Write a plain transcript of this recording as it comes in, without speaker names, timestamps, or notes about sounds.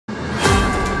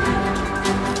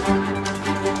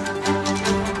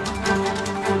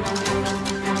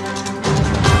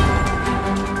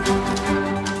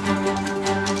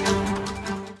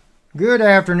Good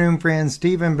afternoon, friends.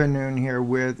 Stephen Ben-Nun here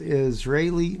with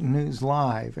Israeli News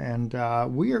Live, and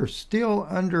we are still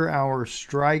under our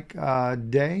strike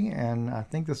day, and I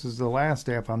think this is the last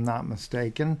day, if I'm not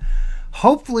mistaken.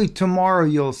 Hopefully tomorrow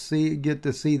you'll get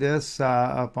to see this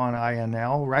up on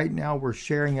INL. Right now we're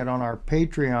sharing it on our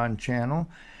Patreon channel,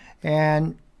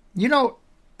 and you know,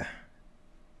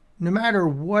 no matter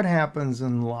what happens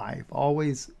in life,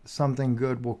 always something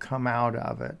good will come out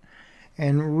of it.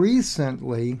 And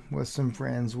recently, with some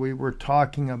friends, we were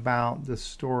talking about the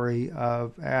story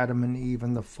of Adam and Eve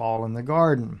and the fall in the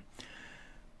garden.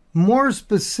 More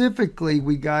specifically,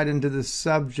 we got into the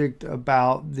subject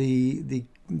about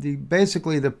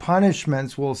basically the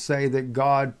punishments, we'll say, that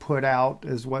God put out,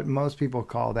 is what most people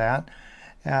call that.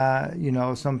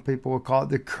 Some people will call it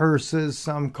the curses,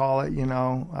 some call it,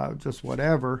 just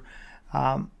whatever.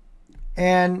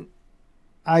 And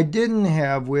I didn't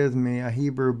have with me a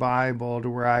Hebrew Bible to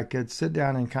where I could sit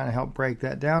down and kind of help break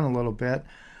that down a little bit.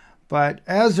 But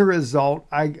as a result,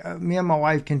 me and my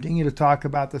wife continued to talk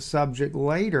about the subject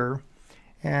later.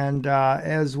 And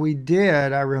as we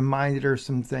did, I reminded her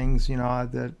some things,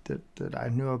 that I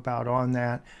knew about on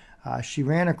that. She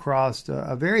ran across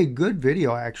a very good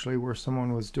video, actually, where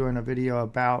someone was doing a video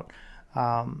about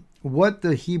what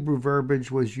the Hebrew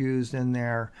verbiage was used in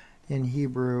there in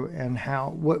Hebrew and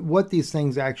what these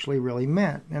things actually really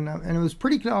meant. And it was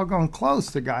pretty doggone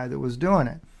close, the guy that was doing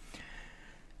it.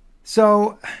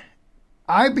 So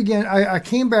I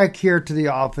came back here to the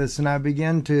office and I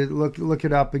began to look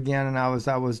it up again, and I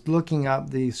was looking up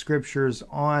the scriptures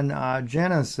on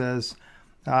Genesis.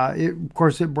 Of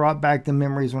course, it brought back the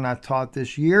memories when I taught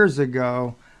this years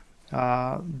ago,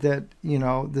 that,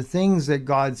 the things that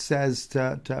God says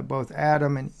to both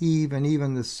Adam and Eve and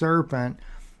even the serpent,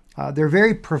 they're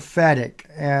very prophetic,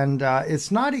 and it's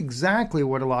not exactly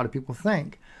what a lot of people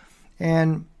think.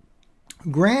 And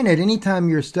granted, anytime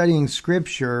you're studying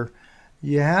Scripture,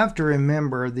 you have to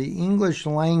remember the English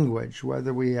language,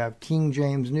 whether we have King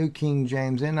James, New King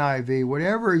James, NIV,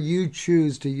 whatever you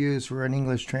choose to use for an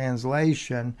English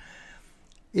translation,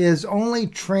 is only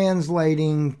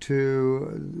translating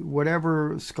to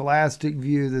whatever scholastic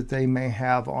view that they may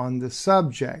have on the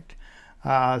subject.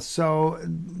 So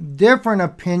different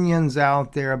opinions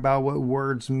out there about what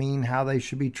words mean, how they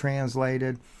should be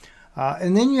translated.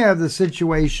 And then you have the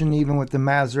situation even with the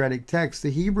Masoretic text, the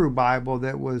Hebrew Bible,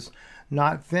 that was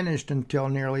not finished until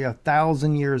nearly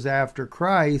 1,000 years after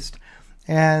Christ.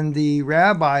 And the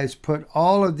rabbis put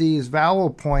all of these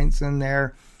vowel points in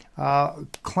there,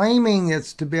 claiming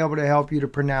it's to be able to help you to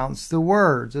pronounce the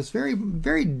words. It's very,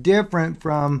 very different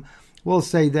from, we'll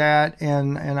say that,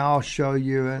 and I'll show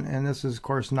you, and this is, of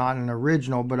course, not an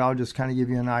original, but I'll just kind of give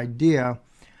you an idea.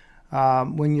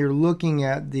 When you're looking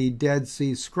at the Dead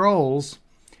Sea Scrolls,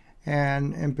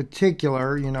 and in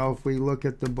particular, if we look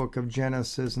at the book of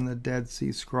Genesis and the Dead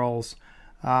Sea Scrolls,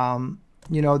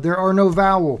 there are no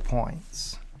vowel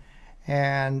points.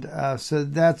 And so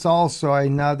that's also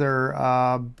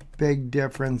another big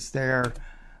difference there.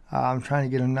 I'm trying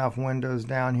to get enough windows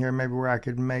down here, maybe where I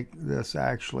could make this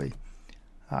actually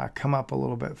come up a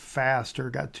little bit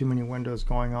faster. Got too many windows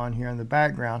going on here in the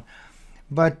background.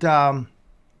 But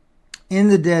in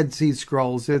the Dead Sea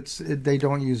Scrolls, they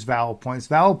don't use vowel points.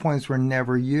 Vowel points were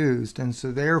never used. And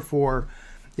so therefore,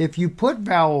 if you put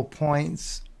vowel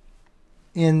points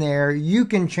in there, you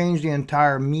can change the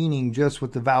entire meaning just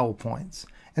with the vowel points.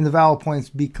 And the vowel points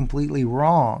be completely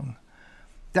wrong.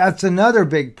 That's another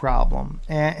big problem.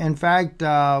 And in fact,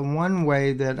 one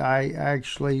way that I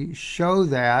actually show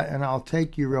that, and I'll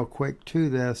take you real quick to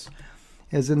this,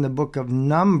 is in the book of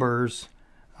Numbers.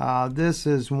 This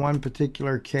is one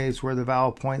particular case where the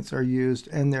vowel points are used,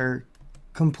 and they're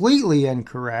completely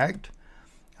incorrect.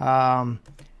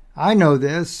 I know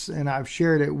this, and I've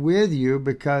shared it with you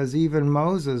because even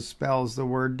Moses spells the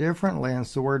word differently, and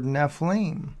it's the word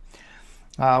Nephilim.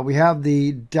 We have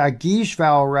the Dagish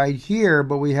vowel right here,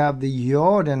 but we have the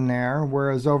Yod in there,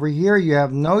 whereas over here you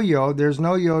have no Yod. There's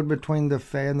no Yod between the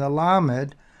Fe and the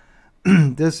Lamed.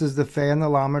 This is the Fe and the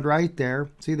Lamed right there.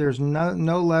 See, there's no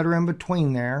letter in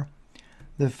between there.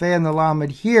 The Fe and the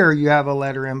Lamed here, you have a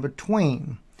letter in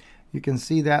between. You can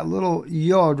see that little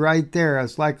Yod right there.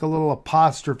 It's like a little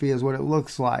apostrophe is what it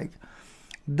looks like.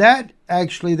 That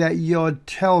Yod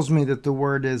tells me that the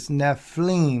word is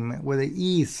Nephilim with an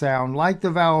E sound, like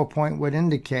the vowel point would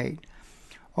indicate.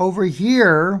 Over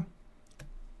here,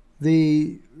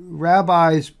 the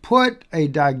rabbis put a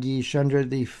Dagish under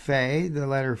the Fe, the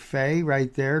letter Fe,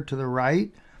 right there to the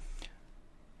right,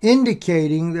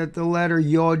 indicating that the letter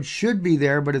Yod should be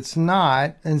there, but it's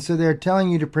not. And so they're telling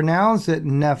you to pronounce it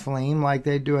Nephilim like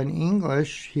they do in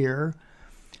English here.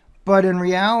 But in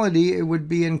reality, it would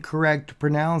be incorrect to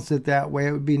pronounce it that way.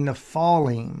 It would be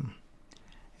Nephalim.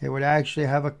 It would actually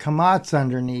have a kamatz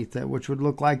underneath it, which would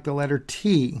look like the letter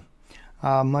T,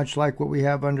 much like what we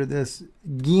have under this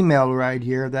Gimel right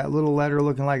here, that little letter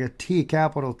looking like a T,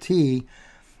 capital T.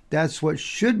 That's what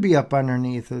should be up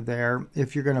underneath of there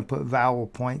if you're going to put vowel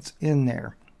points in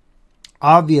there.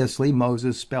 Obviously,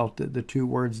 Moses spelt the two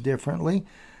words differently,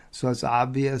 so it's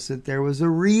obvious that there was a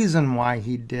reason why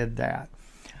he did that.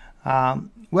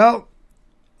 Well,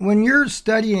 when you're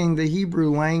studying the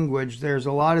Hebrew language, there's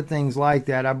a lot of things like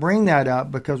that. I bring that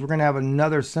up because we're going to have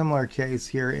another similar case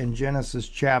here in Genesis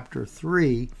chapter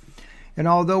 3. And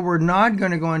although we're not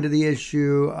going to go into the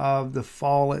issue of the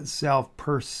fall itself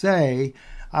per se,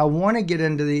 I want to get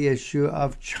into the issue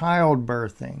of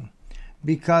childbirthing.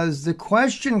 Because the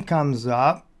question comes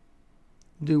up,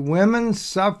 do women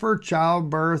suffer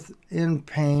childbirth in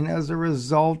pain as a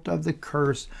result of the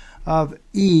curse of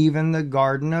Eve in the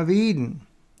Garden of Eden?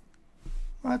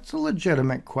 That's a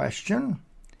legitimate question.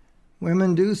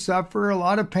 Women do suffer a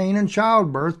lot of pain in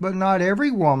childbirth, but not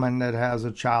every woman that has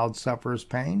a child suffers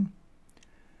pain.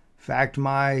 In fact,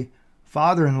 my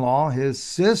father-in-law, his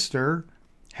sister,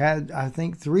 had, I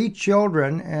think, 3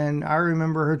 children, and I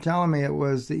remember her telling me it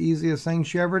was the easiest thing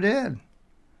she ever did.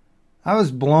 I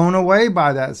was blown away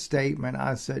by that statement.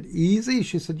 I said, easy?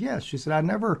 She said, yes. She said,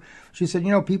 she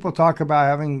said, people talk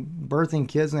about birthing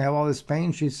kids and they have all this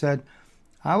pain. She said,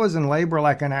 I was in labor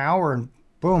like an hour and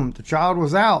boom, the child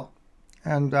was out.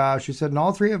 And she said, and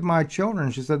all 3 of my children,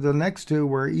 she said, the next 2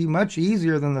 were much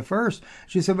easier than the first.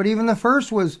 She said, but even the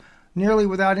first was nearly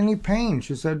without any pain.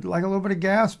 She said, like a little bit of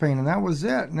gas pain, and that was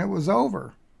it, and it was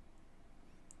over.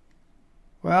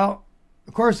 Well,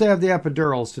 of course, they have the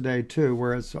epidurals today, too,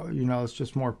 where it's, it's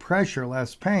just more pressure,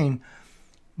 less pain.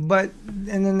 And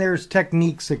then there's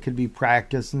techniques that could be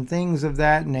practiced and things of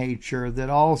that nature that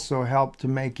also help to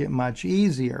make it much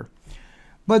easier.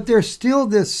 But there's still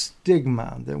this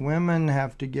stigma that women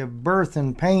have to give birth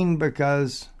in pain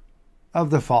because of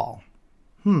the fall.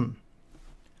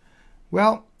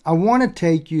 Well, I want to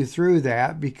take you through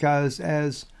that because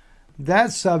as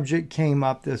that subject came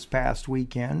up this past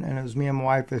weekend, and as me and my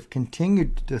wife have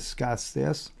continued to discuss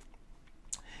this,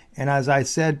 and as I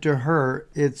said to her,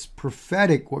 it's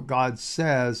prophetic what God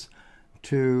says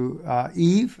to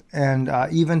Eve and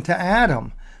even to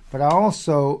Adam. But I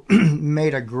also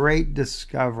made a great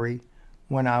discovery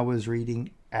when I was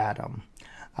reading Adam.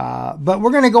 But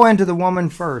we're going to go into the woman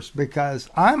first because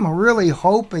I'm really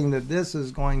hoping that this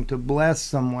is going to bless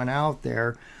someone out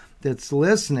there that's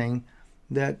listening,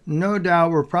 that no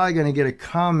doubt we're probably going to get a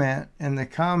comment in the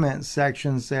comment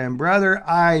section saying, brother,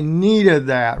 I needed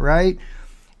that, right?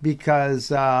 Because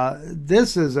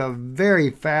this is a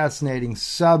very fascinating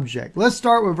subject. Let's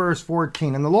start with verse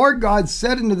 14. And the Lord God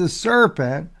said unto the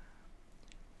serpent,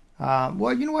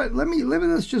 well, you know what?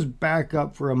 Let's just back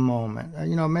up for a moment.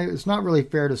 Maybe it's not really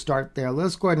fair to start there.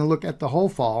 Let's go ahead and look at the whole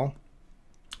fall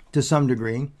to some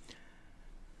degree.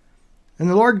 And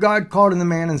the Lord God called unto the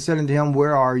man and said unto him,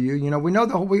 where are you? We know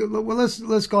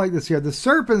let's go like this here. The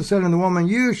serpent said unto the woman,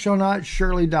 you shall not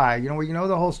surely die. We know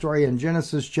the whole story in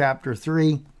Genesis chapter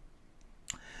 3.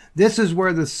 This is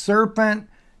where the serpent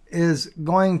is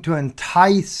going to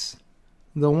entice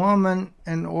the woman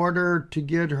in order to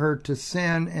get her to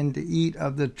sin and to eat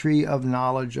of the tree of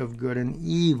knowledge of good and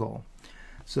evil.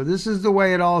 So this is the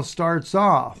way it all starts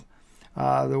off.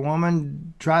 The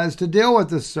woman tries to deal with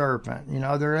the serpent.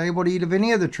 They're able to eat of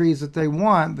any of the trees that they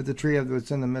want, but the tree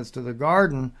that's in the midst of the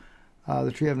garden,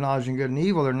 the tree of knowledge and good and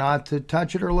evil, they're not to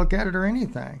touch it or look at it or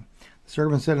anything. The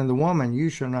serpent said unto the woman, you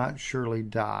shall not surely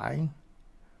die.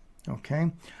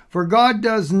 Okay. For God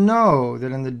does know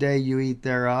that in the day you eat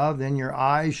thereof, then your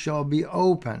eyes shall be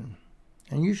open,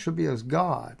 and you shall be as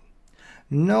God,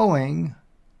 knowing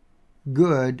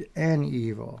good and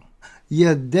evil.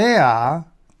 Yedea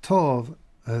tov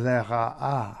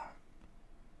v'ra'ah.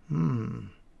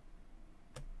 And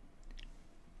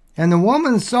the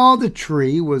woman saw the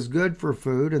tree was good for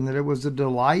food, and that it was a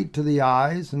delight to the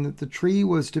eyes, and that the tree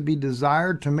was to be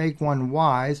desired to make one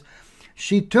wise.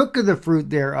 She took of the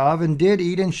fruit thereof, and did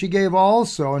eat, and she gave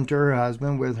also unto her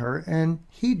husband with her, and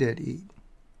he did eat.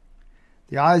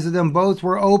 The eyes of them both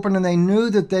were open, and they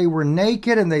knew that they were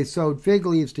naked, and they sewed fig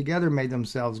leaves together, made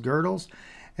themselves girdles.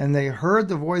 And they heard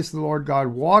the voice of the Lord God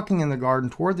walking in the garden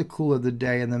toward the cool of the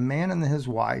day, and the man and his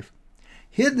wife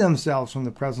hid themselves from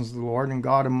the presence of the Lord and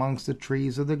God amongst the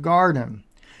trees of the garden.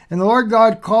 And the Lord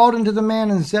God called unto the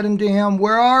man and said unto him,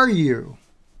 where are you?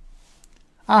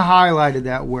 I highlighted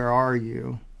that where are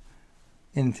you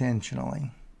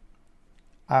intentionally.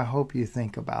 I hope you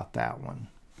think about that one.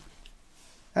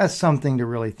 That's something to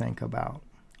really think about.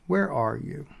 Where are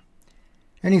you?"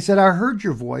 And he said, "I heard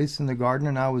your voice in the garden,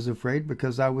 and I was afraid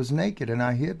because I was naked, and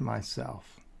I hid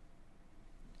myself."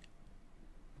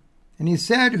 And he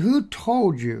said, "Who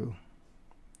told you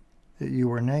that you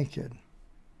were naked?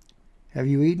 Have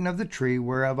you eaten of the tree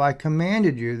whereof I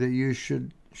commanded you that you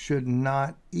should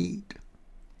not eat?"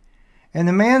 And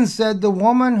the man said, "The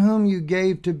woman whom you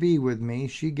gave to be with me,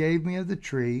 she gave me of the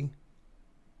tree,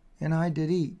 and I did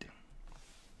eat."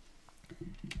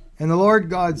 And the Lord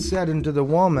God said unto the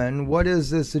woman, "What is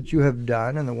this that you have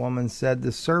done?" And the woman said,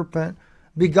 "The serpent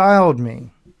beguiled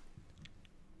me,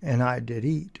 and I did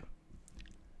eat."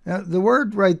 Now, the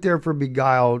word right there for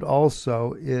beguiled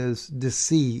also is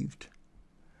deceived.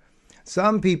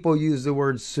 Some people use the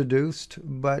word seduced,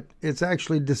 but it's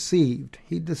actually deceived.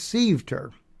 He deceived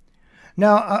her.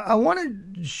 Now, I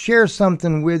want to share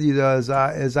something with you, though,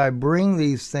 as I bring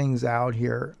these things out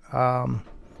here.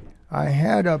 I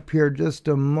had up here just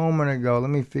a moment ago. Let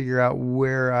me figure out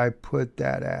where I put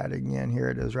that at again. Here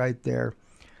it is right there.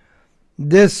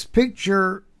 This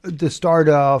picture to start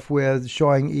off with,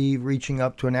 showing Eve reaching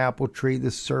up to an apple tree,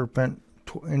 the serpent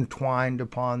entwined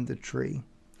upon the tree.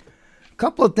 A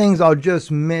couple of things I'll just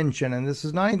mention, and this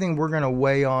is not anything we're going to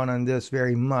weigh on this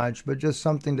very much, but just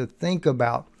something to think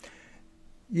about.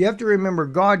 You have to remember,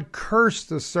 God cursed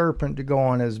the serpent to go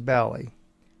on his belly.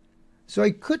 So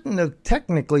he couldn't have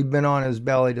technically been on his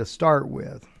belly to start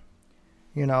with.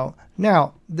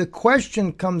 Now, the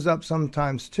question comes up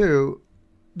sometimes too,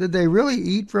 did they really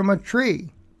eat from a tree?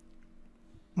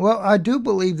 Well, I do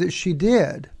believe that she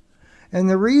did. And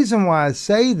the reason why I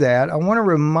say that, I want to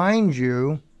remind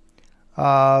you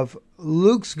of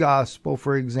Luke's gospel,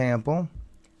 for example.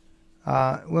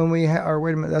 When we wait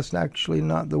a minute, that's actually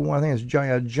not the one. I think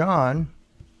it's John.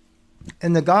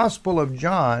 In the Gospel of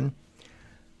John,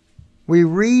 we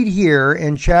read here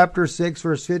in chapter 6,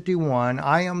 verse 51,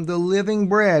 "I am the living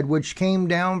bread which came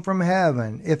down from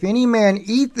heaven. If any man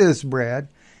eat this bread,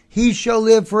 he shall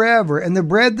live forever. And the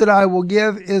bread that I will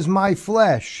give is my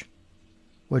flesh,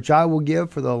 which I will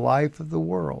give for the life of the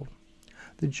world."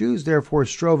 The Jews therefore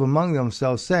strove among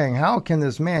themselves, saying, "How can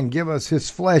this man give us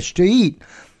his flesh to eat?"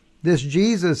 Then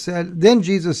Jesus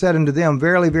said unto them,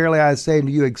 "Verily, verily, I say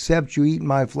unto you, except you eat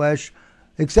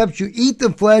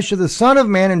the flesh of the Son of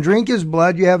Man and drink his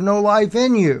blood, you have no life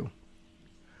in you.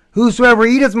 Whosoever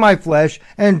eateth my flesh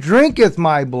and drinketh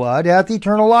my blood hath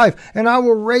eternal life, and I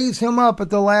will raise him up at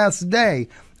the last day."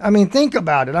 Think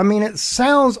about it. It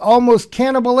sounds almost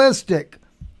cannibalistic.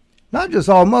 Not just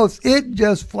almost, it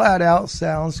just flat out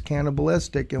sounds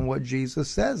cannibalistic in what Jesus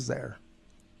says there.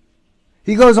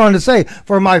 He goes on to say,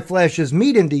 "For my flesh is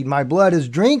meat indeed, my blood is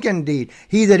drink indeed.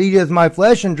 He that eateth my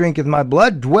flesh and drinketh my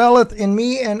blood dwelleth in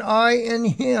me, and I in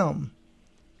him.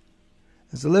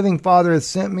 As the living Father hath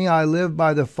sent me, I live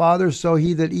by the Father, so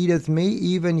he that eateth me,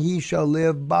 even he shall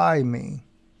live by me."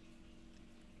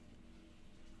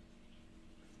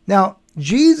 Now,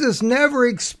 Jesus never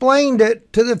explained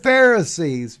it to the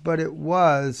Pharisees, but it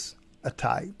was a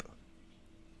type.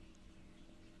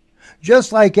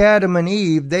 Just like Adam and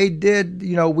Eve, they did,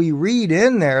 we read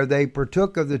in there, they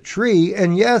partook of the tree,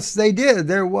 and yes, they did.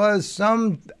 There was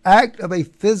some act of a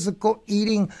physical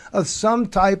eating of some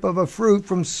type of a fruit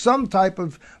from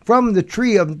the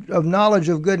tree of knowledge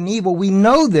of good and evil. We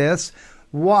know this.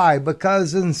 Why?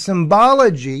 Because in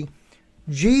symbology,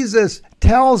 Jesus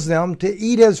tells them to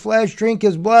eat his flesh, drink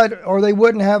his blood, or they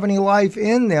wouldn't have any life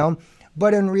in them.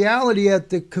 But in reality, at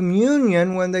the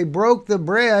communion, when they broke the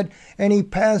bread and he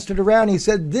passed it around, he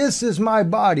said, "This is my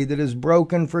body that is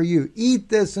broken for you. Eat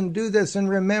this and do this in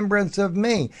remembrance of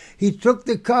me." He took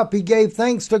the cup, he gave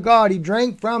thanks to God, he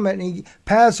drank from it, and he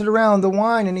passed it around, the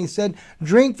wine, and he said,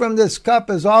 "Drink from this cup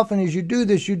as often as you do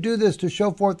this to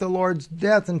show forth the Lord's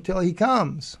death until he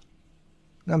comes."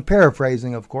 I'm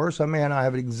paraphrasing, of course. I may not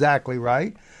have it exactly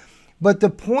right. But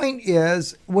the point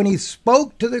is, when he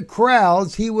spoke to the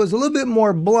crowds, he was a little bit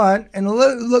more blunt and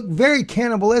looked very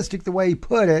cannibalistic the way he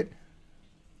put it.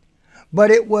 But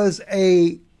it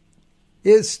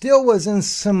still was in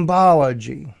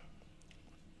symbology.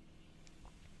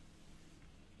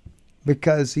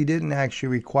 Because he didn't actually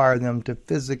require them to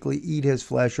physically eat his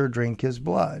flesh or drink his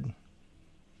blood.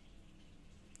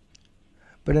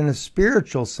 But in a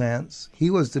spiritual sense,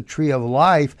 he was the tree of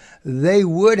life. They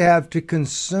would have to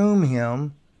consume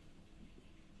him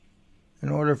in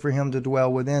order for him to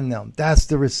dwell within them. That's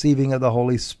the receiving of the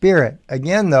Holy Spirit.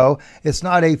 Again, though, it's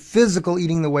not a physical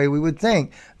eating the way we would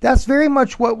think. That's very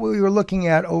much what we were looking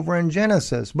at over in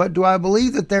Genesis. But do I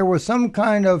believe that there was some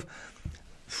kind of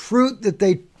fruit that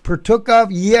they partook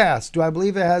of? Yes. Do I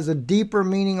believe it has a deeper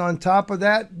meaning on top of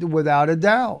that? Without a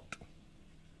doubt.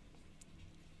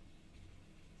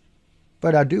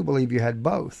 but I do believe you had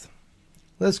both.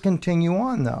 Let's continue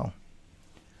on, though.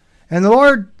 And the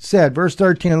Lord said, verse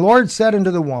 13, and the Lord said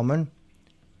unto the woman,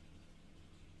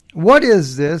 what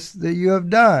is this that you have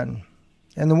done?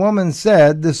 And the woman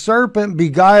said, the serpent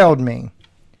beguiled me,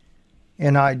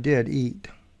 and I did eat.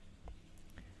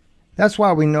 That's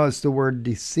why we notice the word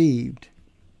deceived.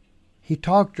 He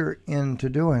talked her into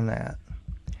doing that.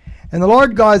 And the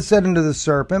Lord God said unto the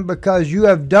serpent, because you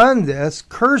have done this,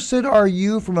 cursed are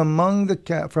you from among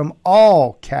from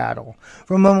all cattle,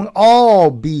 from among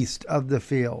all beasts of the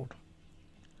field.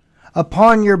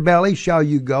 Upon your belly shall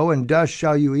you go, and dust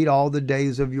shall you eat all the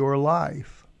days of your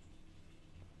life.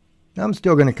 Now, I'm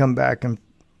still going to come back and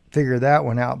figure that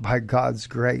one out by God's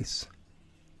grace.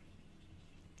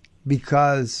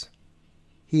 Because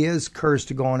he is cursed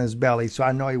to go on his belly, so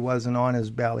I know he wasn't on his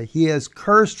belly. He is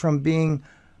cursed from being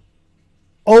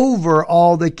over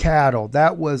all the cattle.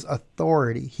 That was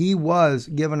authority. He was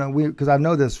given because I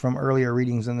know this from earlier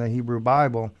readings in the Hebrew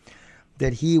Bible,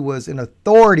 that he was an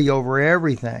authority over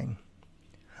everything.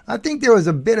 I think there was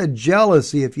a bit of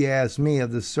jealousy, if you ask me,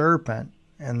 of the serpent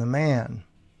and the man.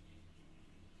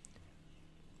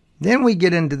 Then we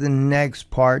get into the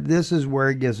next part. This is where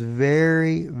it gets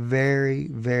very, very,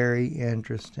 very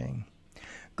interesting.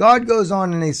 God goes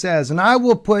on and he says, and I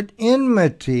will put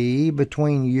enmity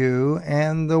between you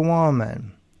and the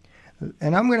woman.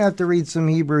 And I'm going to have to read some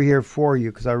Hebrew here for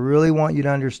you because I really want you to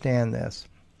understand this.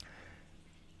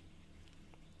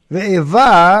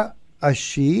 Ve'eva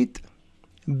ashit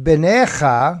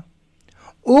benecha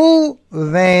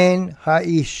uven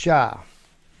ha'isha.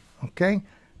 Okay?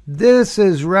 This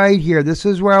is right here. This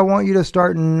is where I want you to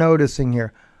start noticing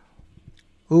here.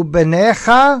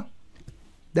 Ubenecha,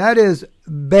 that is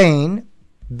Bain,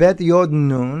 Bet Yod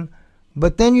Nun,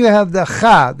 but then you have the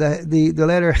Cha, the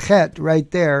letter Chet right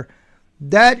there.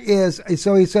 That is,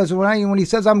 so he says, when he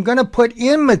says, I'm going to put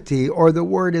enmity, or the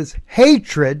word is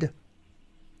hatred,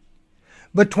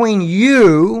 between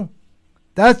you,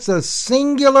 that's a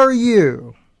singular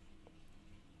you.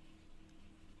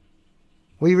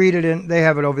 We read it in, they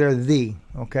have it over there, thee,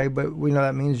 okay, but we know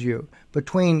that means you.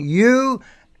 Between you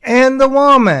and the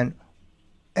woman.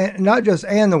 And not just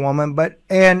and the woman, but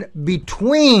and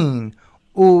between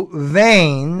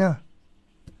uvein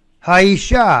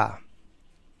haisha.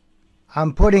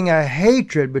 I'm putting a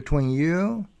hatred between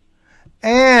you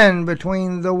and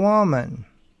between the woman.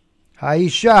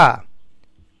 Haisha.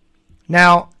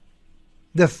 Now,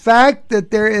 the fact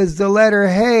that there is the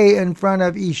letter He in front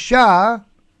of Isha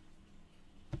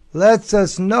lets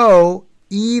us know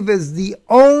Eve is the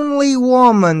only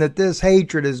woman that this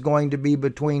hatred is going to be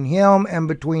between him and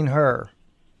between her.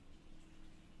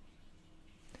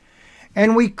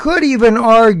 And we could even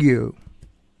argue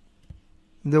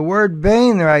the word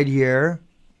Bain right here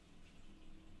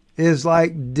is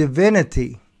like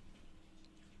divinity.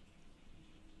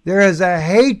 There is a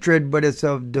hatred, but it's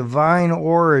of divine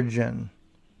origin.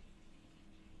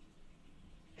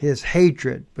 His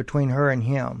hatred between her and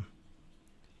him.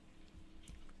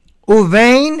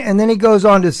 Uvein, and then he goes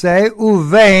on to say,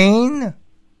 Uvein,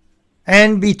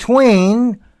 and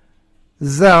between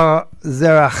Zeracha,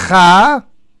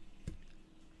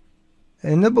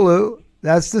 in the blue,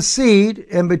 that's the seed,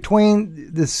 and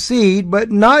between the seed,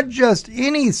 but not just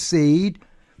any seed.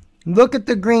 Look at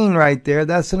the green right there.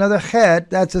 That's another het.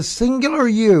 That's a singular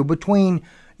you, between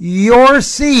your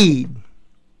seed.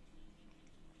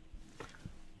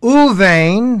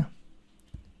 Uvein,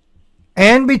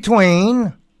 and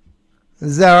between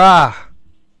Zerah.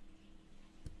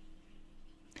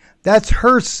 That's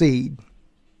her seed.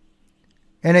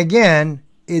 And again,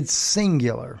 it's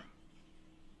singular.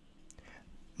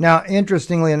 Now,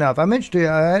 interestingly enough, I mentioned to you,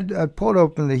 I pulled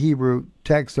open the Hebrew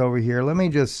text over here. Let me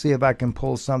just see if I can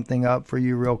pull something up for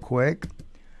you real quick.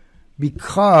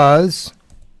 Because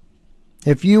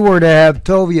if you were to have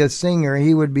Tovia Singer,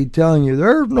 he would be telling you,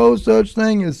 there's no such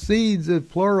thing as seeds, as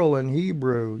plural in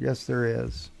Hebrew. Yes, there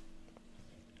is.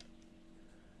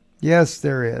 Yes,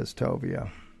 there is,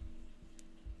 Tovia.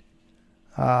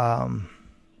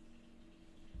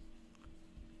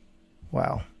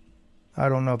 Wow. I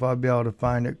don't know if I'll be able to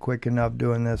find it quick enough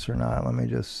doing this or not. Let me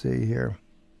just see here.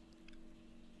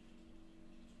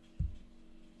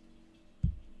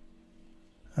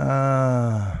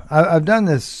 I've done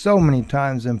this so many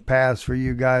times in past for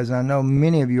you guys, and I know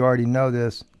many of you already know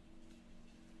this.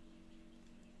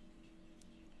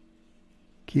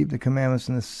 Keep the commandments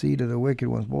in the seed of the wicked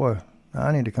ones. Boy,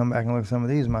 I need to come back and look at some of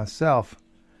these myself.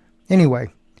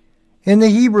 Anyway, in the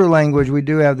Hebrew language, we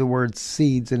do have the word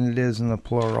seeds, and it is in the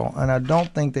plural. And I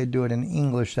don't think they do it in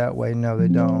English that way. No, they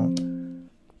don't.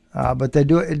 But they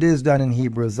do. It is done in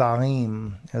Hebrew.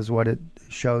 Zarim is what it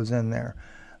shows in there.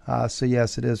 So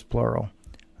yes, it is plural.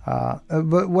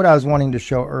 But what I was wanting to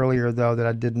show earlier, though, that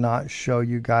I did not show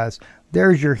you guys,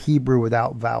 there's your Hebrew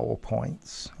without vowel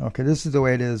points. Okay, this is the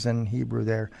way it is in Hebrew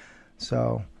there.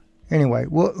 So anyway,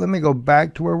 well, let me go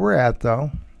back to where we're at, though.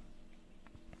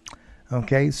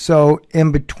 Okay, so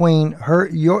in between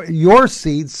your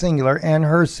seed, singular, and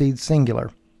her seed,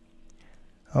 singular.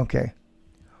 Okay.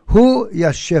 Hu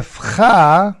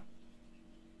yashifcha.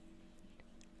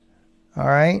 All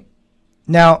right.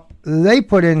 Now, they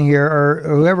put in here, or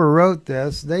whoever wrote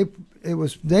this, they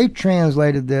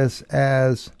translated this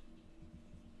as,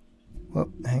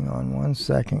 well, hang on one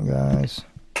second, guys.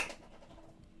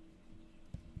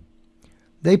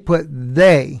 They put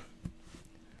they.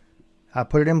 I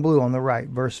put it in blue on the right,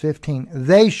 verse 15.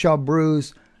 They shall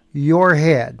bruise your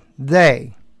head.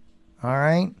 They. All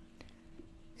right?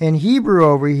 In Hebrew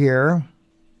over here,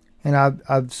 and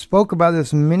I've spoke about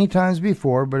this many times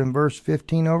before, but in verse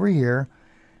 15 over here,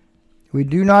 we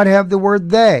do not have the word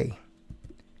they.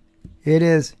 It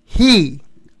is he.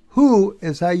 Who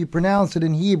is how you pronounce it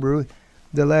in Hebrew.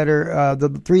 The letter, the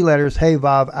three letters, He,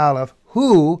 Vav, Aleph.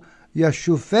 Who,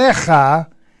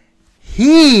 Yashufecha,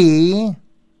 he.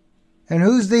 And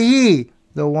who's the he?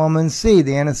 The woman's seed.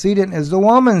 The antecedent is the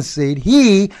woman's seed.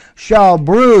 He shall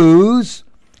bruise,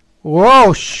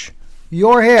 rosh,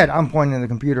 your head. I'm pointing to the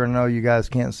computer. I know you guys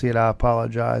can't see it. I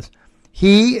apologize.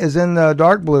 He is in the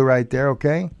dark blue right there,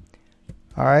 okay?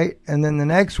 All right. And then the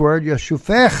next word,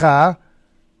 yashufecha,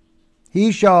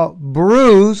 he shall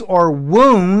bruise or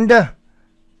wound.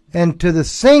 And to the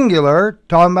singular,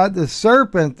 talking about the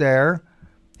serpent there,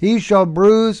 he shall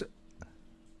bruise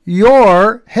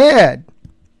your head.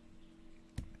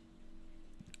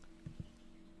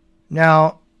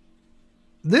 Now,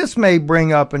 this may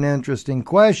bring up an interesting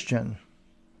question.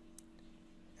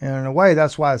 And in a way,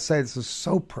 that's why I say this is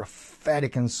so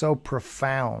prophetic and so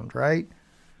profound, right?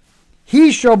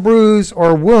 He shall bruise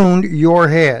or wound your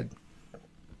head.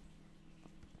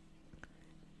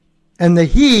 And the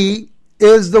he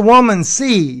is the woman's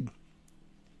seed.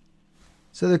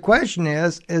 So the question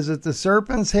is it the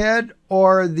serpent's head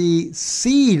or the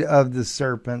seed of the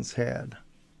serpent's head?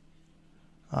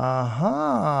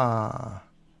 Aha.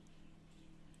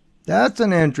 That's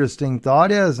an interesting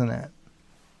thought, isn't it?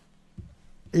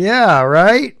 Yeah,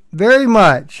 right? Very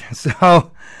much.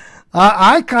 So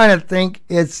I kind of think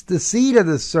it's the seed of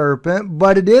the serpent,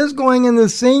 but it is going in the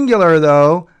singular,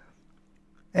 though.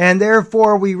 And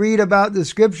therefore, we read about the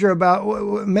scripture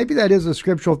about, maybe that is a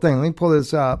scriptural thing. Let me pull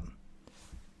this up.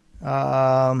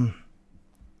 I'm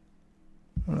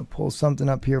going to pull something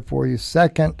up here for you.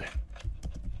 Second,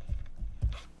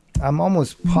 I'm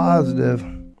almost positive.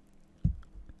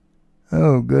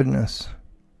 Oh, goodness.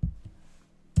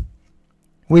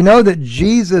 We know that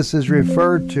Jesus is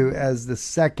referred to as the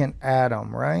second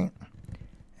Adam, right?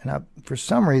 And for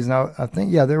some reason, I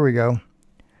think, yeah, there we go.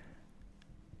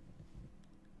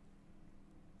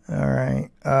 All right.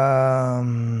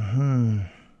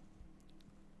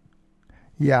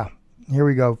 Yeah, here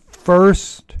we go. 1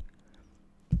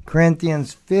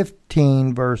 Corinthians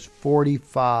 15, verse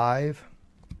 45.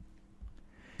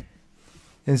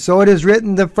 And so it is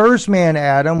written, the first man,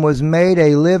 Adam, was made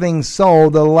a living soul.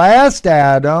 The last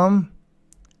Adam,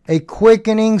 a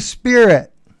quickening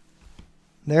spirit.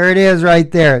 There it is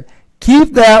right there.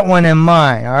 Keep that one in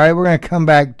mind. All right, we're going to come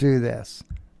back to this.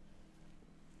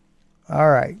 All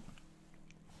right.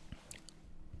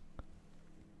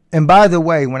 And by the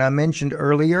way, when I mentioned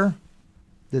earlier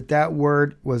that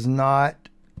word was not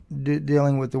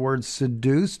dealing with the word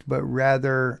seduced, but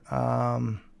rather,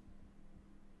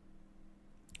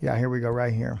 yeah, here we go,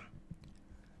 right here.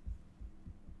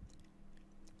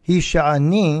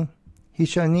 Hishani,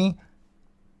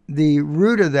 the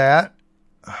root of that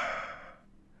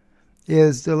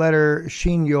is the letter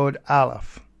Shin Yod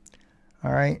Aleph.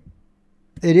 All right.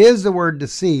 It is the word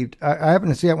deceived. I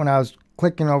happened to see it when I was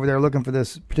clicking over there looking for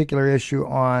this particular issue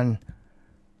on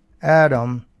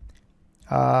Adam.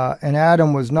 And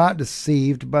Adam was not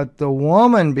deceived, but the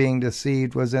woman being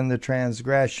deceived was in the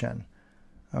transgression.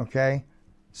 Okay?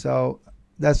 So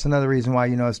that's another reason why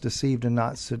it's deceived and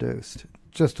not seduced.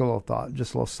 Just a little thought,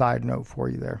 just a little side note for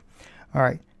you there. All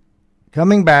right.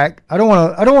 Coming back. I don't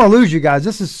want to lose you guys.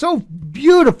 This is so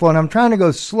beautiful, and I'm trying to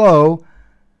go slow.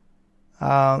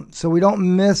 So we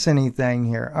don't miss anything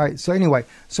here. All right, so anyway,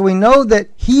 so we know that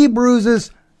he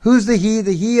bruises, who's the he?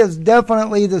 The he is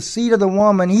definitely the seed of the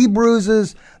woman. He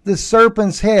bruises the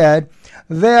serpent's head.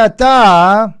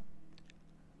 Ve'ata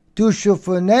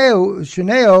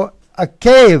tushufaneo a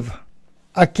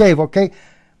cave, okay?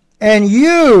 And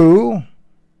you,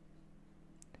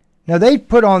 now they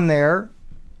put on there,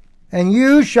 and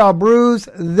you shall bruise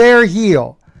their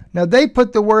heel. Now they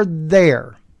put the word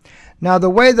there. Now the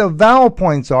way the vowel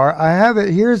points are, I have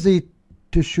it, here's the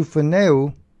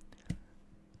tushuphaneu,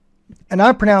 and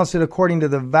I pronounce it according to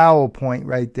the vowel point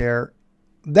right there.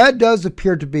 That does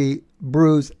appear to be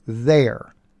bruise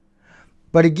there.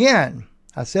 But again,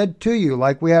 I said to you,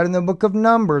 like we had in the book of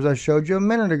Numbers, I showed you a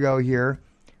minute ago here,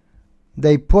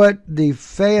 they put the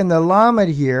fe and the lamed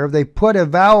here, they put a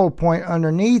vowel point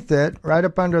underneath it, right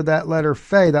up under that letter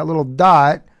fe, that little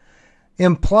dot,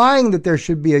 implying that there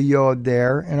should be a yod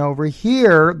there. And over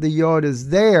here, the yod is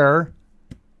there,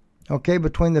 okay,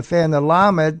 between the fe and the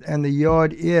lamed, and the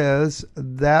yod is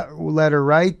that letter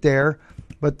right there,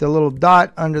 but the little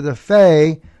dot under the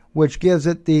fe, which gives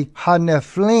it the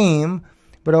haneflim,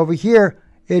 but over here,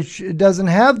 it doesn't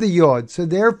have the yod, so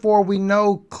therefore we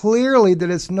know clearly that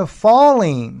it's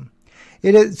nephalim.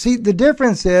 See, the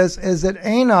difference is that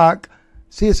Enoch,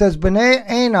 see, it says B'nai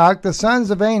Enoch, the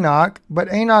sons of Enoch,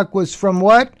 but Enoch was from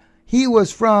what? He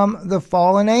was from the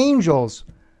fallen angels.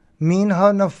 Min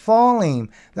ha-nephalim.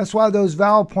 That's why those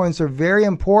vowel points are very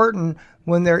important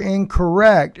when they're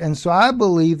incorrect. And so I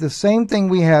believe the same thing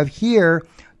we have here,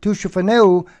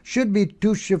 tushuphaneu, should be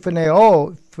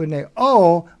tushuphaneo,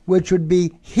 which would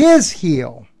be his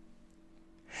heel.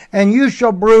 And you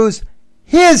shall bruise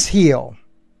his heel.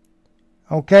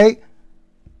 Okay?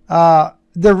 The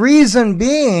reason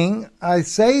being, I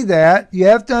say that, you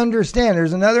have to understand,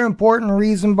 there's another important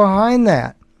reason behind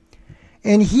that.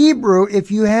 In Hebrew,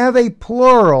 if you have a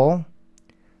plural,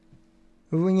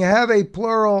 when you have a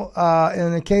plural,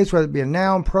 in the case whether it be a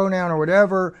noun, pronoun, or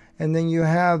whatever, and then you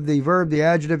have the verb, the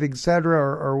adjective, etc.,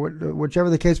 or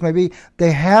whichever the case may be,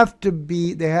 they have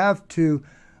to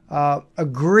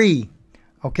agree.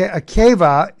 Okay, a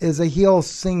keva is a heel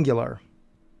singular.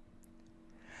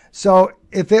 So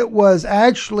if it was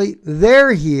actually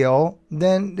their heel,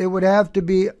 then it would have to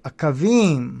be a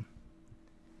kavim.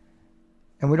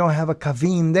 And we don't have a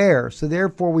kavim there. So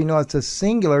therefore we know it's a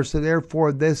singular. So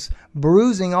therefore this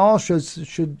bruising also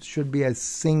should be a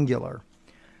singular.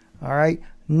 All right.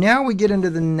 Now we get into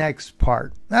the next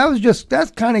part.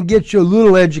 That kind of gets you a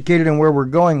little educated in where we're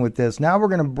going with this. Now we're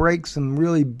going to break some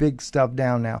really big stuff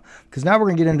down now. Because now we're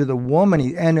going to get into the woman,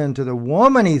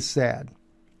 he said.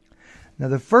 Now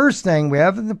the first thing we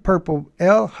have in the purple,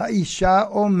 El Haisha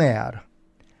Omer.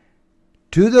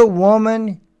 To the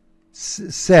woman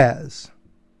says.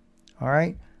 All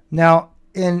right. Now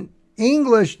in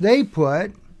English they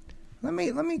put, let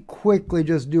me quickly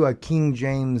just do a King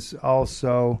James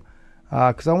also.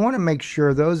 Because I want to make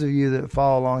sure those of you that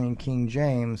follow along in King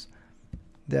James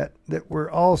that we're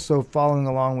also following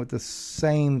along with the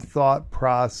same thought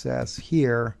process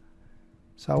here.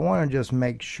 So I want to just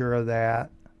make sure of that.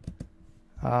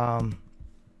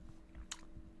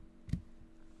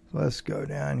 Let's go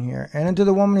down here. And unto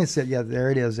the woman he said, yeah,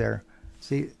 there it is there.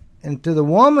 See, and to the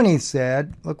woman he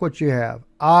said, look what you have.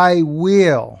 I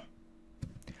will.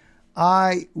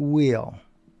 I will.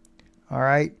 All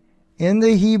right. In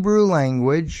the Hebrew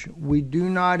language, we do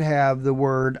not have the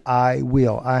word I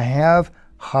will. I have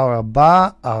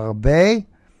haraba, arbe,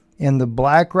 in the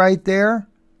black right there.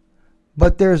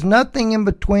 But there's nothing in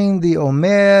between the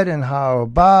omer and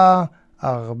haraba,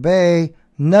 arbe,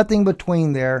 nothing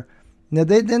between there. Now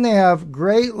then they have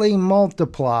greatly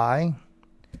multiply,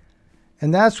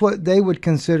 and that's what they would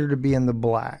consider to be in the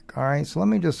black. All right, so let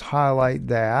me just highlight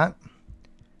that.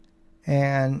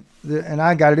 And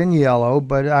I got it in yellow,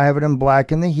 but I have it in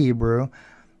black in the Hebrew.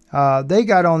 They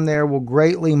got on there, will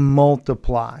greatly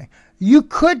multiply. You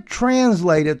could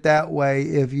translate it that way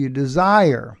if you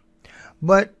desire,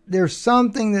 but there's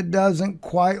something that doesn't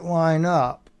quite line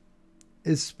up,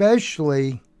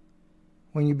 especially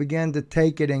when you begin to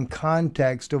take it in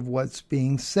context of what's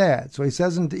being said. So he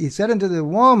said unto the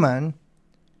woman,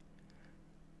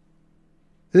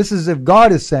 this is if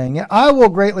God is saying it, I will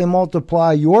greatly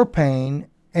multiply your pain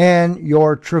and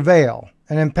your travail,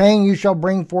 and in pain you shall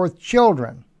bring forth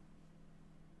children.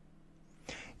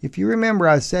 If you remember,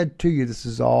 I said to you, this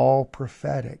is all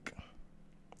prophetic,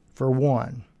 for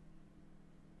one.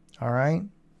 All right?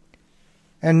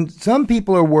 And some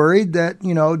people are worried that,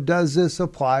 does this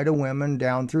apply to women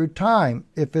down through time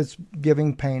if it's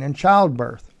giving pain in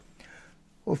childbirth?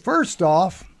 Well, first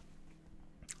off,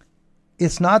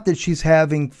 it's not that she's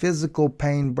having physical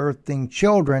pain birthing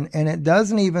children, and it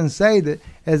doesn't even say that,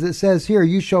 as it says here,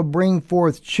 you shall bring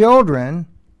forth children,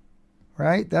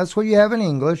 right? That's what you have in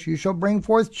English. You shall bring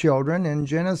forth children. In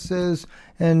Genesis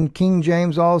and King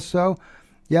James also,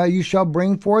 yeah, you shall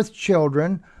bring forth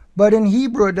children. But in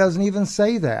Hebrew, it doesn't even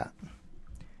say that.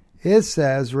 It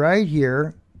says right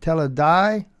here,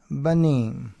 Teladai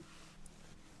Banim.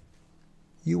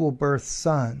 you will birth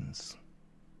sons.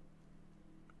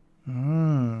 A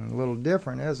little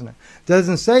different, isn't it?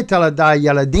 Doesn't say Taladai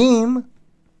Yeladim.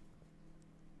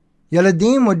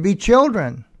 Yeladim would be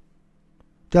children.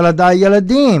 Taladai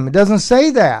Yeladim. It doesn't say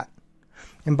that.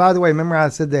 And by the way, remember I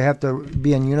said they have to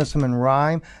be in unison and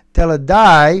rhyme?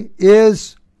 Taladai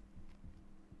is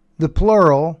the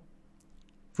plural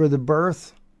for the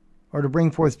birth or to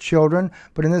bring forth children.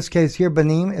 But in this case here,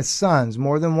 Banim is sons,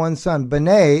 more than one son.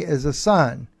 B'nai is a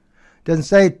son. Doesn't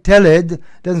say Teled,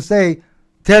 doesn't say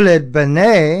Teled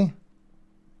B'nai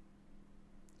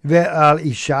ve'al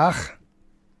Ishach,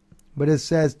 but it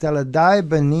says Taladai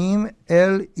Banim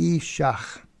el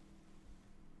Ishach.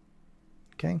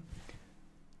 Okay?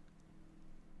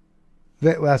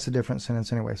 Well, that's a different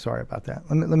sentence anyway. Sorry about that.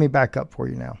 Let me back up for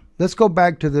you now. Let's go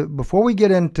back to before we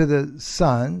get into the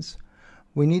sons,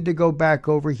 we need to go back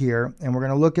over here, and we're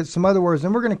going to look at some other words,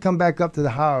 and we're going to come back up to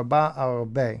the ha'aba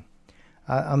ha'obey.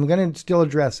 I'm going to still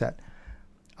address that.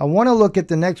 I want to look at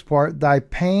the next part, thy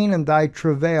pain and thy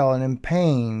travail, and in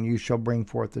pain you shall bring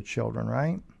forth the children,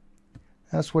 right?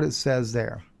 That's what it says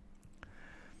there.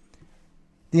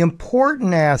 The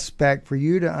important aspect for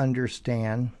you to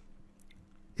understand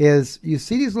is, you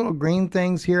see these little green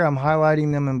things here? I'm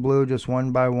highlighting them in blue just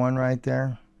one by one right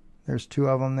there. There's two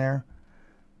of them there.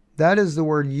 That is the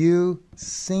word you,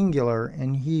 singular,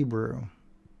 in Hebrew.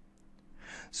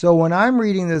 So when I'm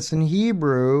reading this in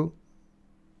Hebrew,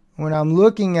 when I'm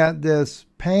looking at this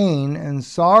pain and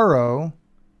sorrow,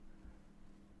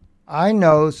 I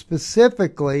know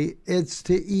specifically it's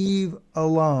to Eve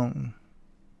alone.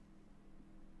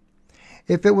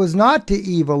 If it was not to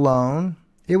Eve alone,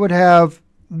 it would have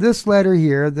this letter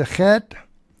here, the chet,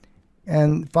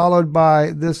 and followed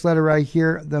by this letter right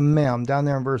here, the mem, down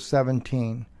there in verse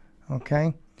 17.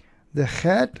 Okay? The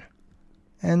chet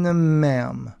and the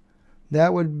mem.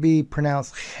 That would be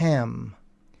pronounced chem.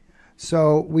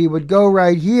 So we would go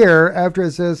right here, after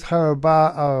it says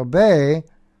harba arbe,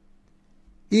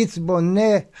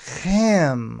 itzbonechem.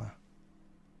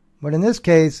 But in this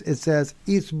case, it says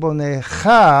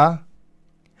itzbonecha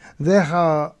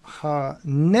vechanecha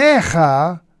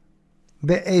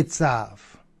be'etzav.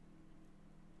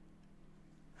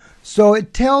 So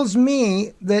it tells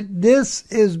me that this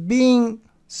is being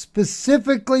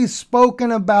specifically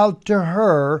spoken about to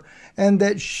her, and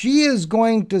that she is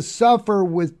going to suffer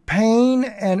with pain,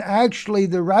 and actually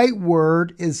the right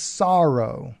word is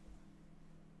sorrow.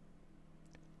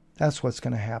 That's what's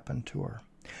going to happen to her.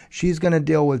 She's going to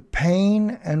deal with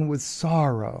pain and with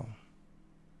sorrow.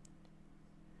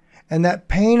 And that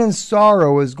pain and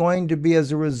sorrow is going to be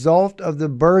as a result of the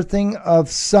birthing of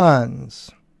sons.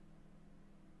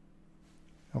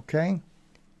 Okay?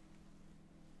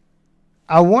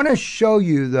 I want to show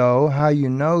you, though, how you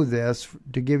know this,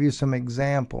 to give you some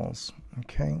examples.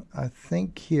 Okay? I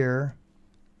think here,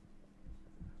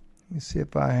 let me see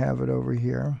if I have it over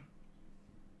here.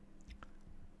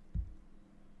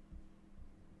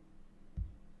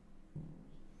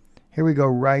 Here we go,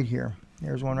 right here.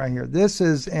 Here's one right here. This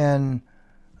is in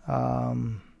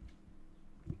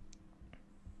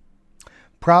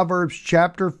Proverbs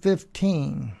chapter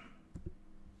 15.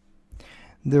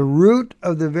 The root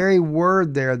of the very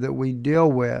word there that we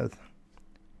deal with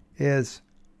is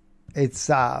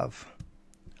etzav.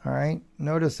 All right?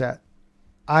 Notice that.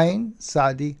 Ein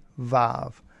Sadi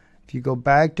Vav. If you go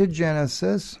back to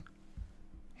Genesis,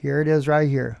 here it is right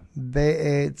here.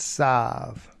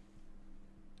 Be'etzav.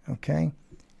 Okay?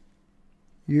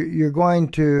 You're going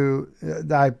to,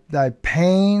 thy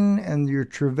pain and your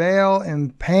travail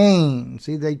and pain.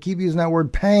 See, they keep using that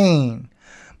word pain.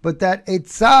 But that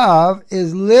etzav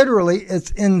is literally,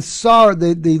 it's in sorrow.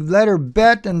 The letter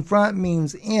bet in front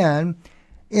means in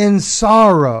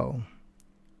sorrow.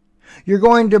 You're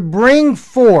going to bring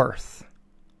forth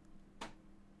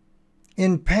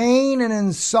in pain and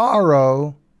in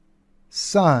sorrow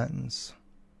sons.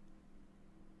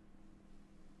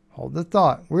 Hold the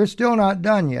thought. We're still not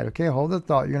done yet, okay? Hold the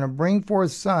thought. You're going to bring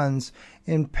forth sons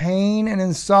in pain and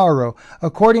in sorrow.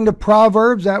 According to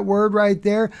Proverbs, that word right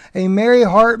there, a merry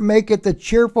heart maketh a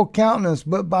cheerful countenance,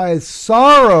 but by a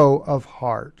sorrow of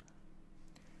heart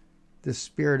the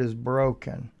spirit is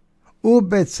broken.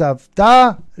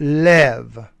 Ubetzavta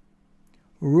lev,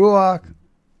 ruach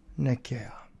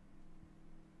nekeh.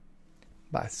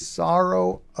 By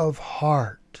sorrow of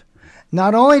heart.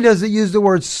 Not only does it use the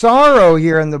word sorrow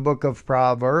here in the book of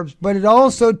Proverbs, but it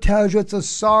also tells you it's a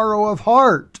sorrow of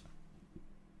heart.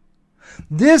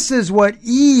 This is what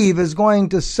Eve is going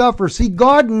to suffer. See,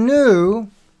 God knew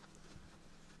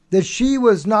that she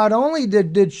was, not only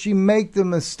did she make the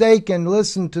mistake and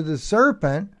listen to the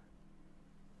serpent,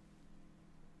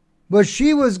 but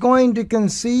she was going to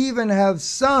conceive and have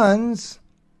sons,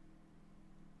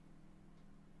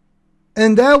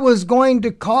 and that was going to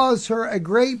cause her a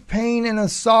great pain and a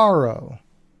sorrow.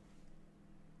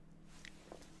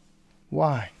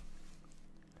 Why?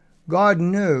 God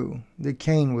knew that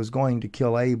Cain was going to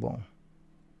kill Abel.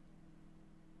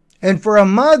 And for a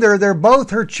mother, they're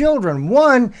both her children.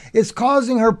 One is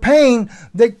causing her pain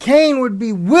that Cain would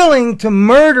be willing to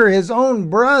murder his own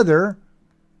brother.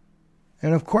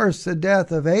 And of course, the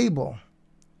death of Abel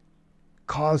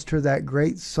caused her that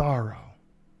great sorrow.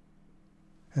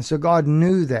 And so God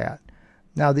knew that.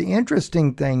 Now, the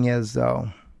interesting thing is,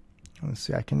 though, let's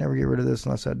see, I can never get rid of this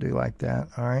unless I do like that,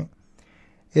 all right,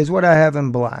 is what I have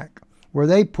in black, where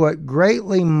they put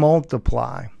greatly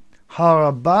multiply.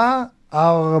 Haraba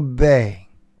arbe.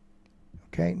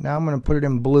 Okay, now I'm going to put it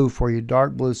in blue for you,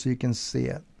 dark blue, so you can see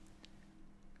it.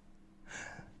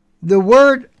 The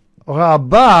word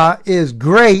Rabbah is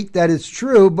great, that is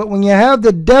true, but when you have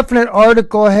the definite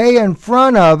article hey in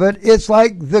front of it, it's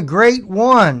like the great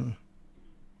one.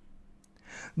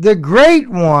 The great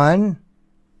one,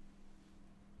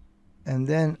 and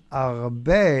then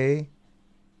Arabe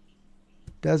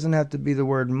doesn't have to be the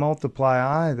word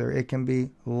multiply either. It can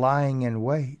be lying in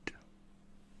wait.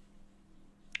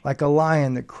 Like a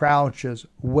lion that crouches,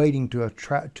 waiting to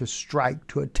strike,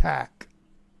 to attack.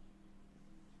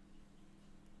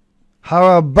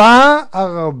 Haraba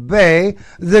Arabe,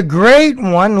 the great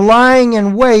one, lying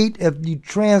in wait, if you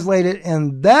translate it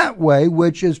in that way,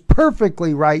 which is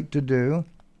perfectly right to do,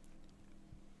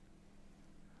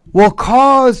 will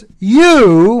cause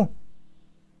you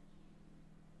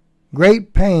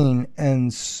great pain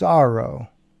and sorrow,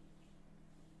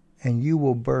 and you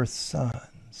will birth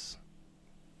sons.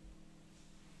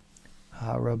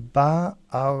 Haraba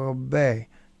Arabe.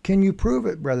 Can you prove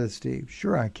it, Brother Steve?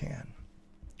 Sure I can.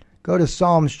 Go to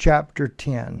Psalms chapter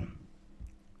 10.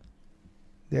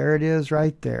 There it is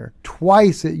right there.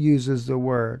 Twice it uses the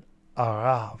word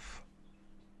Arav.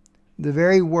 The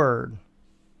very word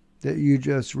that you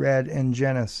just read in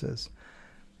Genesis.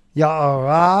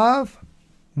 Ya'arav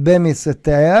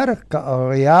b'miseter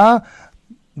ka'ariyah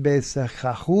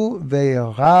b'sechahu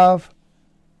ve'arav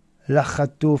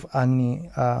lachatuf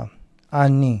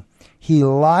ani. He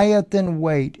lieth in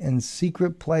wait in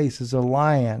secret place as a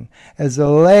lion. As a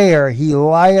lair, he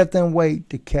lieth in wait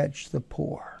to catch the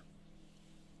poor.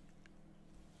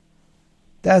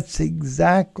 That's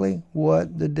exactly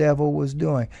what the devil was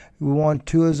doing. We want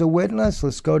two as a witness.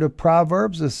 Let's go to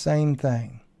Proverbs, the same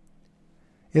thing.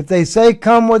 If they say,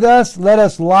 come with us, let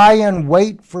us lie in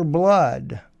wait for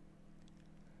blood.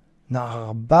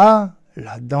 Na'arba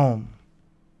ladom.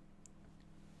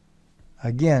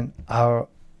 Again,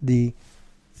 the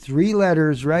three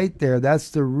letters right there, that's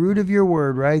the root of your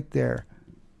word right there.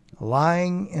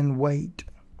 Lying in wait.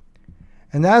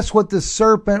 And that's what the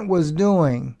serpent was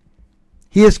doing.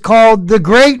 He is called the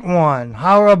Great One.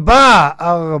 Haraba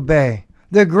Arabe.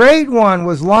 The Great One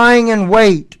was lying in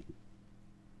wait,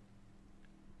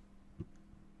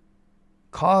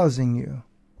 causing you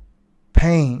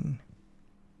pain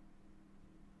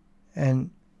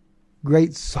and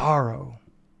great sorrow,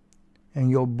 and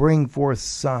you'll bring forth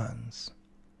sons.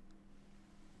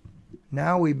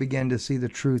 Now we begin to see the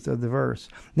truth of the verse.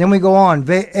 Then we go on.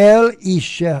 Ve'el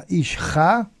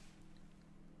ishcha,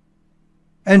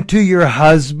 and to your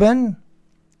husband,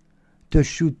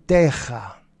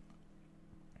 teshutecha.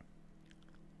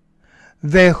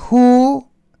 Vehu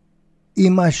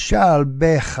imashal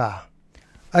becha.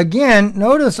 Again,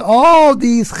 notice all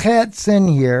these chets in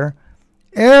here.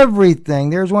 Everything.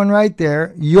 There's one right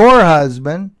there. Your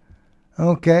husband.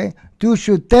 Okay.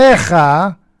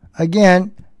 Teshutecha.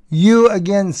 Again, you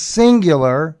again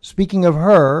singular, speaking of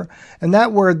her, and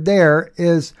that word there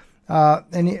is,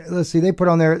 let's see, they put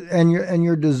on there, and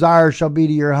your desire shall be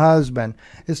to your husband.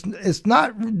 It's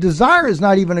not, desire is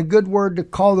not even a good word to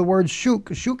call the word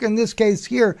shuk. Shuk in this case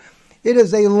here, it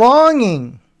is a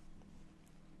longing.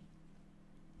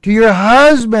 To your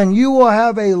husband you will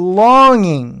have a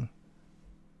longing,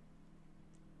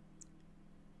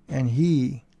 and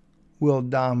he will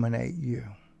dominate you.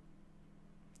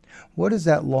 What is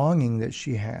that longing that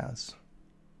she has?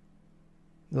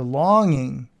 The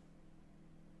longing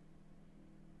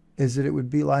is that it would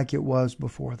be like it was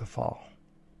before the fall.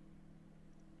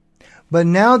 But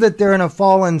now that they're in a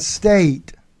fallen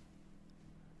state,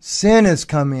 sin has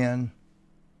come in.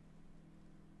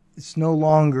 It's no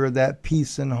longer that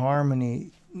peace and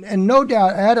harmony. And no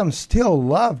doubt Adam still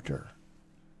loved her.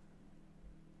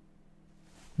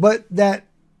 But that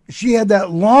she had that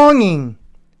longing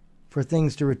for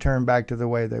things to return back to the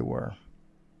way they were.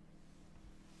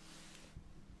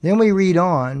 Then we read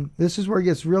on. This is where it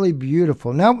gets really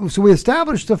beautiful. Now, so we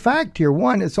established the fact here.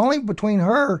 One, it's only between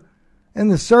her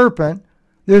and the serpent.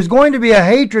 There's going to be a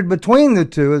hatred between the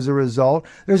two as a result.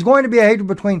 There's going to be a hatred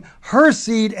between her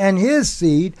seed and his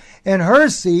seed. And her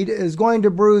seed is going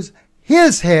to bruise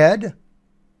his head.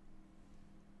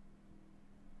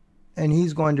 And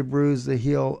he's going to bruise the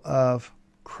heel of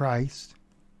Christ.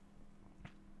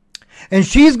 And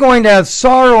she's going to have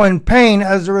sorrow and pain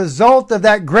as a result of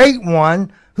that great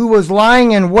one who was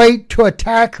lying in wait to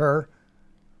attack her.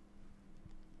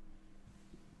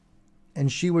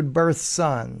 And she would birth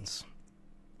sons.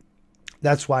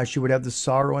 That's why she would have the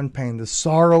sorrow and pain, the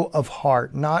sorrow of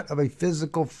heart, not of a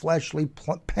physical, fleshly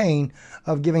pain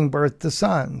of giving birth to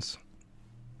sons.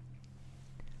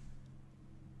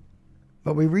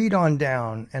 But we read on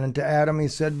down, and unto Adam he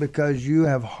said, because you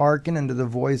have hearkened unto the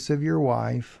voice of your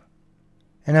wife,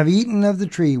 and have eaten of the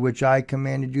tree which I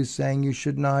commanded you, saying you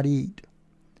should not eat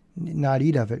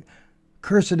of it.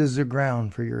 Cursed is the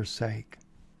ground for your sake.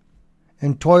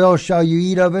 In toil shall you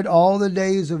eat of it all the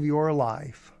days of your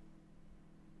life.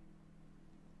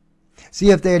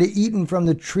 See, if they had eaten from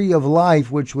the tree of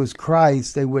life, which was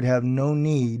Christ, they would have no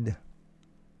need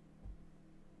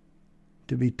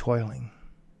to be toiling.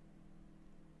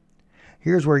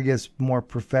 Here's where it gets more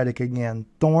prophetic again.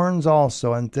 Thorns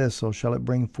also and thistles shall it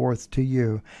bring forth to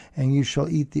you, and you shall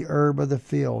eat the herb of the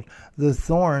field. The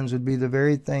thorns would be the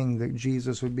very thing that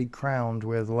Jesus would be crowned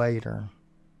with later.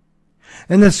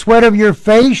 In the sweat of your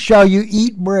face shall you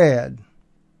eat bread,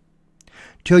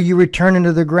 till you return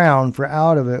into the ground, for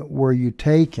out of it were you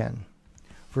taken.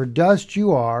 For dust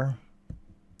you are,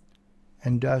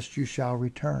 and dust you shall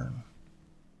return.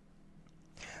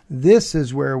 This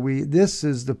is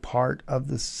the part of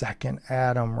the second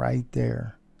Adam right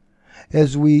there.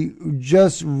 As we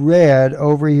just read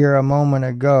over here a moment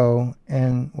ago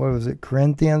in,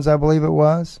 Corinthians, I believe it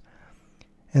was.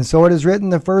 And so it is written,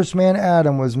 the first man,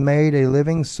 Adam, was made a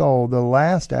living soul. The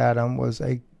last Adam was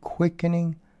a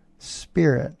quickening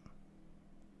spirit.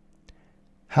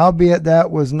 Howbeit that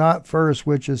was not first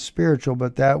which is spiritual,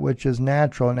 but that which is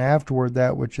natural, and afterward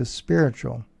that which is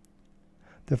spiritual.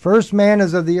 The first man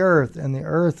is of the earth,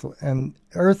 and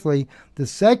earthly. The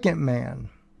second man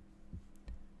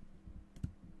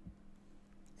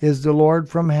is the Lord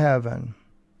from heaven.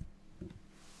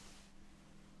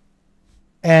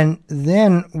 And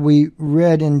then we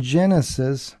read in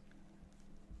Genesis,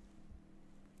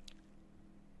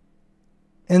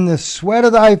 in the sweat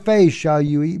of thy face shall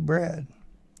you eat bread.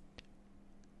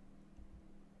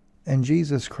 And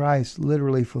Jesus Christ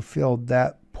literally fulfilled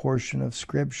that portion of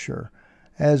Scripture.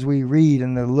 As we read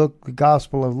in the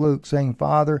Gospel of Luke, saying,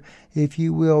 Father, if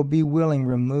you will be willing,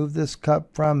 remove this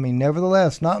cup from me.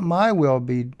 Nevertheless, not my will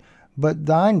be, but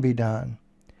thine be done.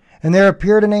 And there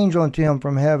appeared an angel unto him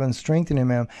from heaven, strengthening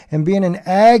him. And being in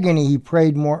agony, he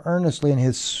prayed more earnestly, and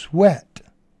his sweat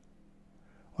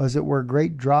was it were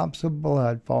great drops of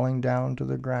blood falling down to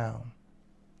the ground.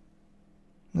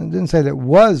 It didn't say that it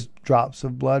was drops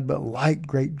of blood, but like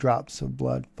great drops of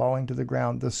blood falling to the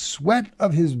ground. The sweat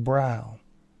of his brow.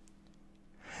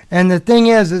 And the thing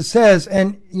is, it says,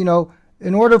 and,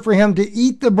 in order for him to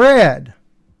eat the bread,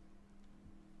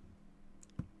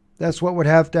 that's what would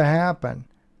have to happen.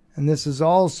 And this is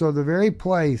also the very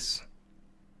place,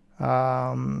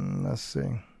 let's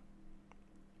see,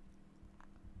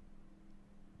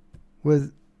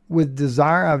 with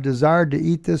desire, I've desired to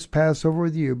eat this Passover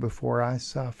with you before I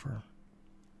suffer.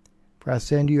 For I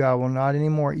say unto you, I will not any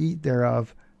more eat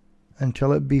thereof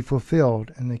until it be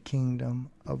fulfilled in the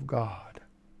kingdom of God.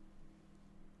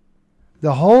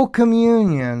 The whole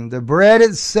communion, the bread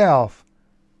itself,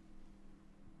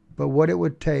 but what it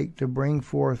would take to bring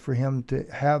forth for him to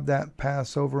have that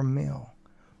Passover meal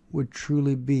would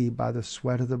truly be by the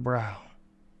sweat of the brow.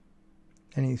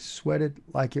 And he sweated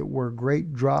like it were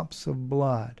great drops of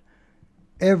blood.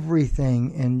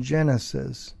 Everything in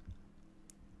Genesis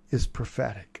is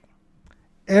prophetic.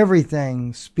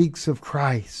 Everything speaks of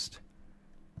Christ,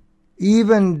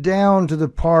 even down to the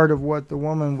part of what the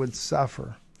woman would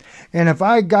suffer. And if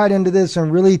I got into this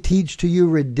and really teach to you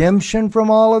redemption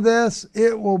from all of this,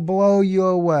 it will blow you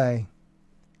away.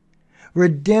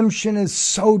 Redemption is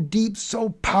so deep, so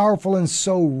powerful, and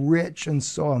so rich and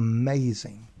so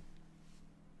amazing.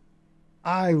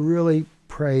 I really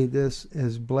pray this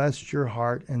has blessed your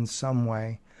heart in some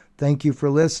way. Thank you for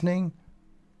listening.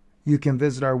 You can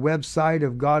visit our website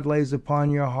if God lays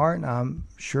upon your heart, and I'm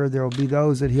sure there will be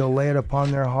those that He'll lay it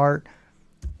upon their heart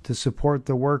to support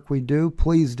the work we do.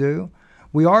 Please do.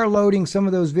 We are loading some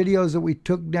of those videos that we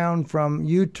took down from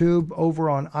YouTube over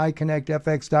on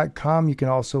iConnectFX.com. You can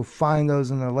also find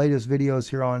those in the latest videos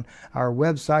here on our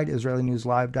website,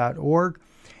 IsraeliNewsLive.org.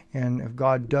 And if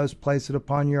God does place it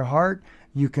upon your heart,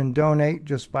 you can donate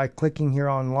just by clicking here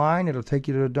online. It'll take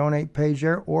you to the donate page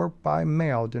there, or by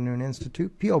mail, Danoon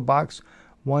Institute, P.O. Box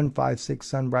 156,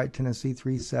 Sunbright, Tennessee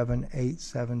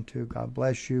 37872. God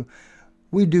bless you.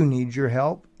 We do need your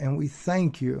help, and we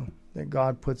thank you that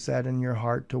God puts that in your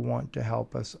heart to want to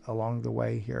help us along the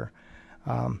way here.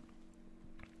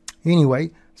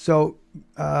 Anyway, so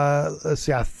let's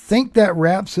see. I think that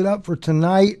wraps it up for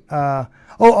tonight.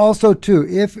 Also, too,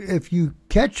 if you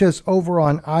catch us over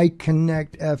on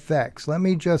iConnect FX, let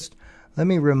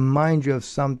me remind you of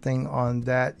something on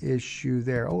that issue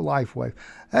there. LifeWave.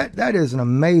 That is an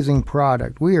amazing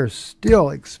product. We are still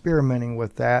experimenting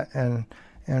with that and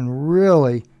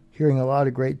really hearing a lot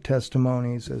of great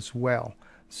testimonies as well.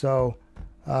 So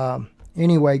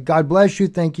anyway, God bless you.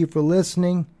 Thank you for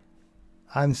listening.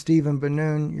 I'm Stephen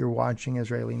Ben-Nun. You're watching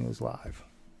Israeli News Live.